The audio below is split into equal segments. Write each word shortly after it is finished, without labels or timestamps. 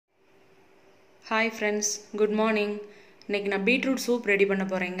Hi friends, good morning. இன்னைக்கு நான் beetroot soup ready பண்ண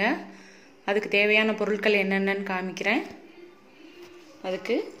போறேங்க. அதுக்கு தேவையான பொருட்கள் என்னென்னன்னு காமிக்கிறேன்.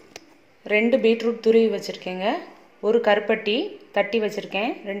 அதுக்கு 2 பீட்ரூட் துருவி வச்சிருக்கேங்க. ஒரு கருப்பட்டி தட்டி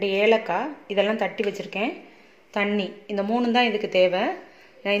வச்சிருக்கேன். 2 ஏலக்காய் இதெல்லாம் தட்டி வச்சிருக்கேன். தண்ணி இந்த மூணும் தான் இதுக்கு தேவை.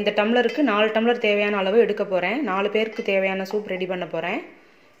 நான் இந்த டம்ளருக்கு 4 டம்ளர் தேவையான அளவு எடுக்க போறேன். 4 பேருக்கு தேவையான சூப் ரெடி பண்ண போறேன்.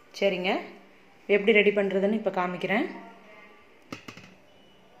 சரிங்க. எப்படி ரெடி பண்றதுன்னு இப்ப காமிக்கிறேன்.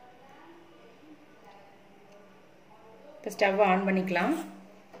 ஸ்டவ் ஆன் பண்ணிக்கலாம்.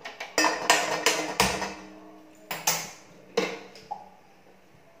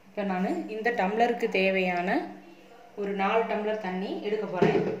 இப்போ நான் இந்த டம்ளருக்கு தேவையான ஒரு 4 டம்ளர் தண்ணி எடுக்க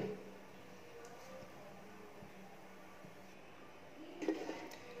போறேன்.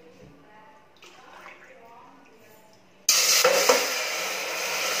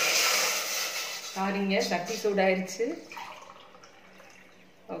 பாருங்க சட்டி சூடாயிருச்சு.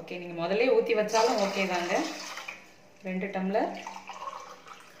 ஓகே, நீங்க முதல்ல ஊத்தி வச்சாலும் ஓகே தாங்க. 2 டம்ளர்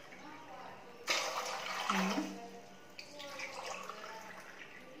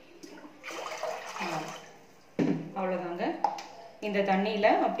அவ்வளோதாங்க. இந்த தண்ணியில்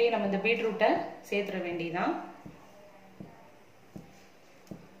அப்படியே நம்ம இந்த பீட்ரூட்டை சேர்த்துட வேண்டியதான்.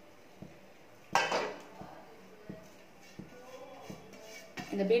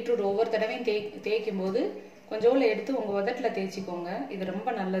 இந்த பீட்ரூட் ஒவ்வொரு தடவையும் தேய்க்கும் போது கொஞ்சோண்டு எடுத்து உங்கள் உதட்டில் தேய்ச்சிக்கோங்க. இது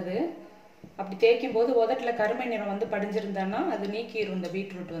ரொம்ப நல்லது. அப்படி தேய்க்கும் போது உதட்டில் கருமை நிறம் வந்து படிஞ்சிருந்தான்னா அது நீக்கிடும். இந்த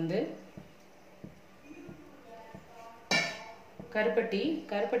பீட்ரூட் வந்து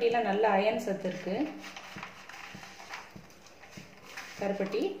கருப்பட்டியில் நல்ல அயன் சத்து இருக்கு.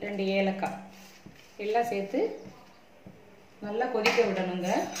 கருப்பட்டி 2 ஏலக்காய் எல்லாம் சேர்த்து நல்லா கொதிக்க விடணுங்க.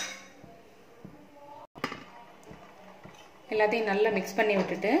 எல்லாத்தையும் நல்லா மிக்ஸ் பண்ணி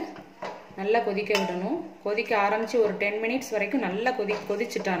விட்டுட்டு நல்லா கொதிக்க விடணும். கொதிக்க ஆரம்பிச்சு ஒரு 10 மினிட்ஸ் வரைக்கும் நல்லா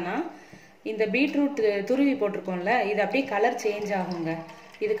கொதிச்சுட்டான்னா இந்த பீட்ரூட் துருவி போட்டிருக்கோம்ல, இது அப்படியே கலர் சேஞ்ச் ஆகுங்க.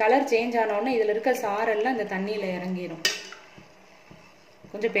 இது கலர் சேஞ்ச் ஆனோடனே இதில் இருக்க சாரெல்லாம் இந்த தண்ணியில் இறங்கிடும்.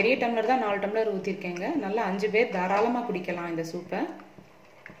 கொஞ்சம் பெரிய டம்ளர் தான் 4 டம்ளர் ஊற்றிருக்கேங்க. நல்லா 5 பேர் தாராளமாக குடிக்கலாம் இந்த சூப்பை.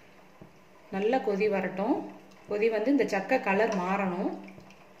 நல்லா கொதி வரட்டும். கொதி வந்து இந்த சக்கை கலர் மாறணும்.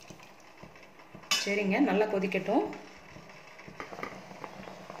 சரிங்க, நல்லா கொதிக்கட்டும்.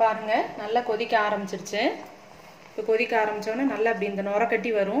 பாருங்க நல்லா கொதிக்க ஆரம்பிச்சிருச்சு. இப்போ கொதிக்க ஆரம்பித்தோன்னே நல்லா அப்படி இந்த நுர கட்டி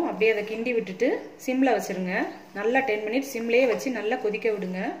வரும். அப்படியே அதை கிண்டி விட்டுட்டு சிம்மில் வச்சுருங்க. நல்லா 10 மினிட்ஸ் சிம்லேயே வச்சு நல்லா கொதிக்க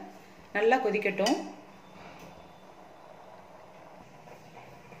விடுங்க. நல்லா கொதிக்கட்டும்.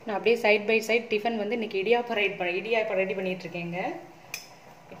 நான் அப்படியே சைட் பை சைட் டிஃபன் வந்து இன்றைக்கி இடியாப்பம் ரெடி பண்ணிகிட்ருக்கேங்க.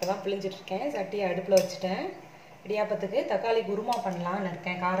 இப்போ தான் பிழிஞ்சிட்ருக்கேன். சட்டியை அடுப்பில் வச்சுட்டேன். இடியாப்பத்துக்கு தக்காளி குருமா பண்ணலான்னு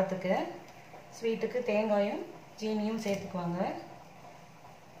இருக்கேன். காரத்துக்கு ஸ்வீட்டுக்கு தேங்காயும் சீனியும் சேர்த்துக்குவாங்க.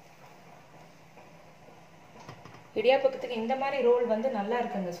 இடியாப்பத்துக்கு இந்த மாதிரி ரோல் வந்து நல்லா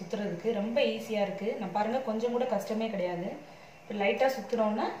இருக்குங்க. சுற்றுறதுக்கு ரொம்ப ஈஸியாக இருக்குது. நான் பாருங்கள் கொஞ்சம் கூட கஷ்டமே கிடையாது. இப்போ லைட்டாக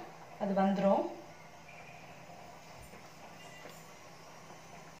சுற்றுறோன்னா அது வந்துடும்.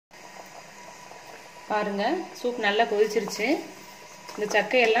 பாருங்கள் சூப் நல்லா கொதிச்சிருச்சு. இந்த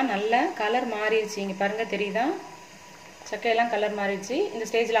சக்கையெல்லாம் நல்லா கலர் மாறிடுச்சு. இங்கே பாருங்கள் தெரியுதா? சக்கையெல்லாம் கலர் மாறிடுச்சு. இந்த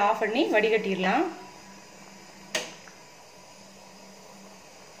ஸ்டேஜில் ஆஃப் பண்ணி வடிகட்டிடலாம்.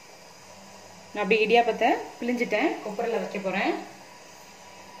 நான் அப்படி இடியாப்பத்தை பிழிஞ்சிட்டேன். குக்கரில் வைக்க போகிறேன்.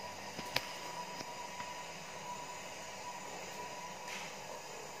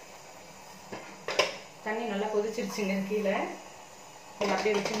 தண்ணி நல்லா கொதிச்சிருச்சுங்க கீழே. இதை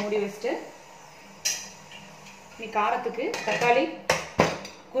அப்படியே வச்சு மூடி வச்சுட்டு நீ காரத்துக்கு தக்காளி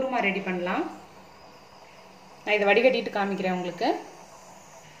குருமா ரெடி பண்ணலாம். நான் இதை வடிகட்டிட்டு காமிக்கிறேன் உங்களுக்கு.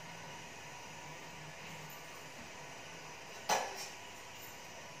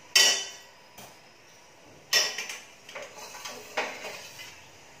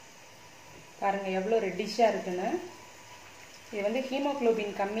 பாருங்கள் எவ்வளோ ரெட்டிஷாக இருக்குன்னு. இது வந்து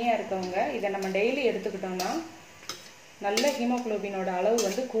ஹீமோக்ளோபின் கம்மியாக இருக்கவங்க இதை நம்ம டெய்லி எடுத்துக்கிட்டோம்னா நல்ல ஹீமோக்ளோபினோட அளவு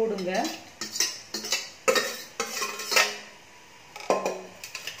வந்து கூடுங்க.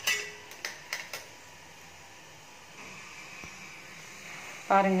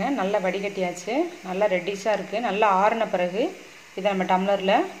 பாருங்கள் நல்லா வடிகட்டியாச்சு. நல்லா ரெட்டிஷாக இருக்குது. நல்லா ஆறின பிறகு இதை நம்ம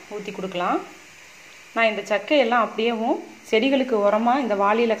டம்ளரில் ஊற்றி கொடுக்கலாம். நான் இந்த சக்கையெல்லாம் அப்படியேவும் செடிகளுக்கு உரமாக இந்த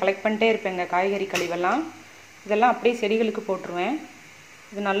வாளியில் கலெக்ட் பண்ணிட்டே இருப்பேங்க. காய்கறி கழிவெல்லாம் இதெல்லாம் அப்படியே செடிகளுக்கு போட்டுருவேன்.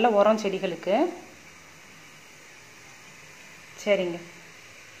 இது நல்ல உரம் செடிகளுக்கு. சரிங்க.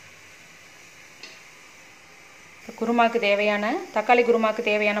 குருமாக்கு தேவையான தக்காளி குருமாக்கு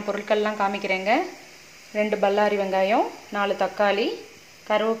தேவையான பொருட்கள்லாம் காமிக்கிறேங்க. 2 பல்லாரி வெங்காயம், 4 தக்காளி,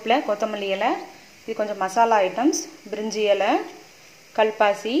 கருவேப்பிலை, கொத்தமல்லி இலை, இது கொஞ்சம் மசாலா ஐட்டம்ஸ், பிரிஞ்சி இலை,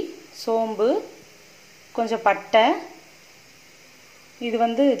 கல்பாசி, சோம்பு, கொஞ்சம் பட்டை, இது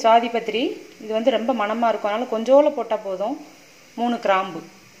வந்து ஜாதிபத்திரி. இது வந்து ரொம்ப மணமாக இருக்கும், அதனால் கொஞ்சோல போட்டால் போதும். 3 கிராம்பு,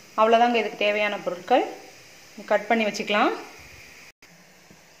 அவ்வளோதாங்க இதுக்கு தேவையான பொருட்கள். கட் பண்ணி வச்சுக்கலாம்.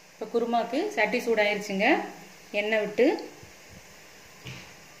 இப்போ குருமாவுக்கு சட்டி சூடாயிருச்சுங்க. எண்ணெய் விட்டு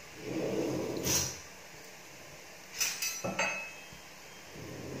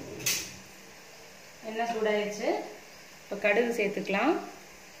எண்ணெய் சூடாயிருச்சு. இப்போ கடுகு சேர்த்துக்கலாம்.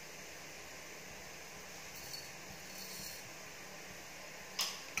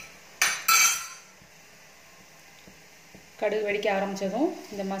 கடுகு வெடிக்க ஆரம்பித்ததும்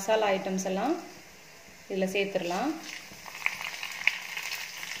இந்த மசாலா ஐட்டம்ஸ் எல்லாம் இதில் சேர்த்துடலாம்.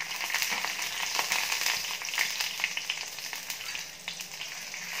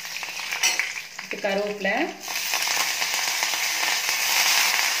 கருவேப்பிலை,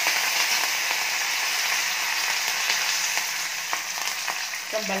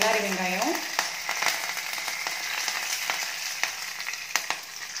 அப்புறம் பல்லாரி வெங்காயம்,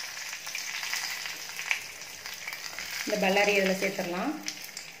 இந்த பல்லாரி இதில் சேர்த்துடலாம்.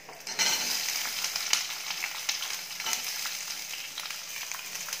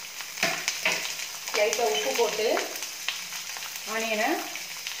 லைட்டாக உப்பு போட்டு ஆனியனை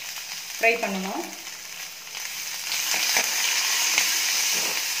ஃப்ரை பண்ணணும்.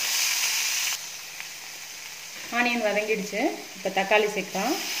 ஆனியன் வதங்கிடுச்சு. இப்போ தக்காளி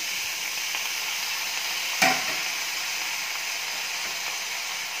சேர்க்கலாம்.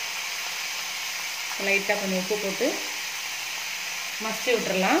 லைட்டாக கொஞ்சம் உப்பு போட்டு மசிச்சு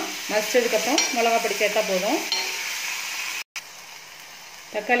விட்டுறலாம். மசிச்சதுக்கப்புறம் மிளகா பொடி சேர்த்தா போதும்.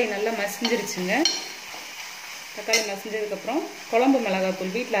 தக்காளி நல்லா மசிஞ்சிருச்சுங்க. தக்காளி மசிஞ்சதுக்கப்புறம் குழம்பு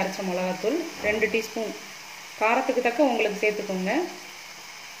மிளகாத்தூள், வீட்டில் அரைச்ச மிளகாத்தூள் 2 டீஸ்பூன், காரத்துக்கு தக்க உங்களுக்கு சேர்த்துக்கோங்க.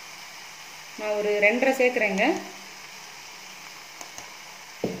 நான் ஒரு 2.5 சேர்க்குறேங்க.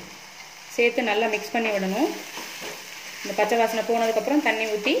 சேர்த்து நல்லா மிக்ஸ் பண்ணி விடணும். இந்த பச்சை வாசனை போனதுக்கப்புறம் தண்ணி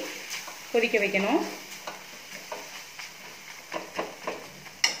ஊற்றி கொதிக்க வைக்கணும்.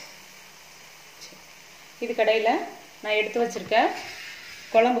 இது கடையில் நான் எடுத்து வச்சுருக்க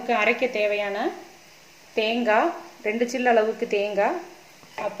குழம்புக்கு அரைக்க தேவையான தேங்காய், 2 சில்லு அளவுக்கு தேங்காய்,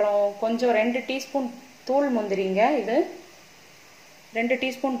 அப்புறம் கொஞ்சம் 2 டீஸ்பூன் தூள் முந்திரிங்க. இது 2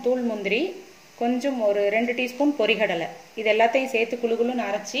 டீஸ்பூன் தூள் முந்திரி, கொஞ்சம் ஒரு 2 டீஸ்பூன் பொரிகடலை. இது எல்லாத்தையும் சேர்த்து குழுகுலுன்னு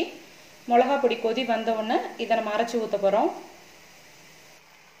அரைச்சி மிளகா பொடி கொதி வந்தவுடனே இதை நம்ம அரைச்சி ஊற்ற போகிறோம்.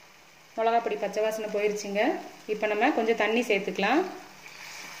 மிளகா பொடி பச்சை வாசனை போயிடுச்சுங்க. இப்போ நம்ம கொஞ்சம் தண்ணி சேர்த்துக்கலாம்.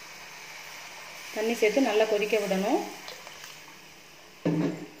 தண்ணி சேர்த்து நல்லா கொதிக்க விடணும்.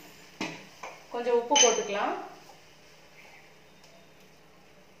 கொஞ்சம் உப்பு போட்டுக்கலாம்.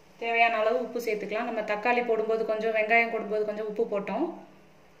 தேவையான அளவு உப்பு சேர்த்துக்கலாம். நம்ம தக்காளி போடும்போது கொஞ்சம், வெங்காயம் போடும்போது கொஞ்சம் உப்பு போட்டோம்.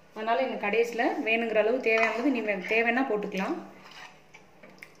 அதனால் இந்த கடைசியில் வேணுங்கிற அளவு தேவையானது நீங்கள் தேவைன்னா போட்டுக்கலாம்.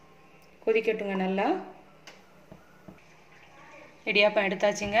 கொதிக்கட்டுங்க நல்லா. இடியாப்பம்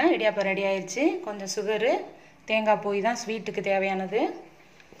எடுத்தாச்சுங்க. இடியாப்பம் ரெடி ஆயிடுச்சு. கொஞ்சம் சுகரு, தேங்காய் பூய் தான் ஸ்வீட்டுக்கு தேவையானது.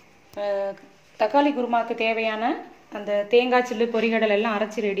 தக்காளி குருமாவுக்கு தேவையான அந்த தேங்காய் சில்லு, பொரிகடலை எல்லாம்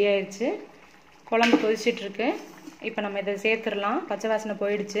அரைச்சி ரெடி ஆயிடுச்சு. குழம்பு கொதிச்சிட்ருக்கு. இப்போ நம்ம இதை சேர்த்துடலாம். பச்சை வாசனை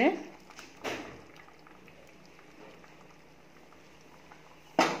போயிடுச்சு.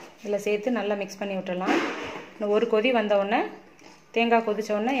 இதில் சேர்த்து நல்லா மிக்ஸ் பண்ணி விட்டுடலாம். இன்னும் ஒரு கொதி வந்தவுடனே, தேங்காய்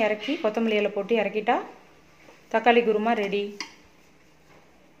கொதித்த உடனே இறக்கி கொத்தமல்லி இலை போட்டு இறக்கிட்டா தக்காளி குருமா ரெடி.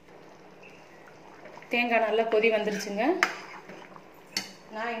 தேங்காய் நல்லா கொதி வந்துருச்சுங்க.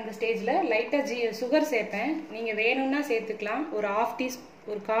 நான் இந்த ஸ்டேஜில் லைட்டாக சுகர் சேர்ப்பேன். நீங்கள் வேணும்னா சேர்த்துக்கலாம். ஒரு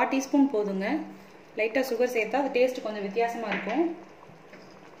 1/4 டீஸ்பூன் போதுங்க. லைட்டாக சுகர் சேர்த்தா அது டேஸ்ட் கொஞ்சம் வித்தியாசமாக இருக்கும்.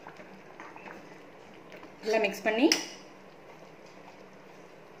 எல்லாம் மிக்ஸ் பண்ணி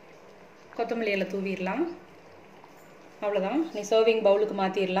கொத்தமல்லி இலை தூவிடலாம். அவ்வளோதான். நீ சர்விங் பவுலுக்கு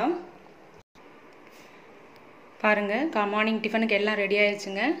மாற்றிடலாம். பாருங்கள், மார்னிங் டிஃபனுக்கு எல்லாம் ரெடி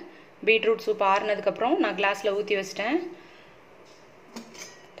ஆயிடுச்சுங்க. பீட்ரூட் சூப் ஆறுனதுக்கப்புறம் நான் கிளாஸில் ஊற்றி வச்சிட்டேன்.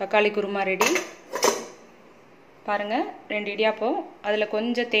 தக்காளி குருமா ரெடி. பாருங்கள், 2 இடியாப்பம், அதில்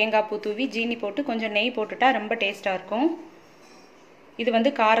கொஞ்சம் தேங்காய் பூ தூவி ஜீனி போட்டு கொஞ்சம் நெய் போட்டுட்டா ரொம்ப டேஸ்ட்டாக இருக்கும். இது வந்து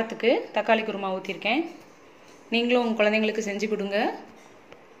காரத்துக்கு தக்காளி குருமா ஊற்றிருக்கேன். நீங்களும் உங்கள் குழந்தைங்களுக்கு செஞ்சு கொடுங்க.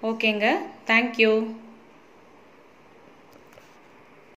 ஓகேங்க, தேங்க்யூ.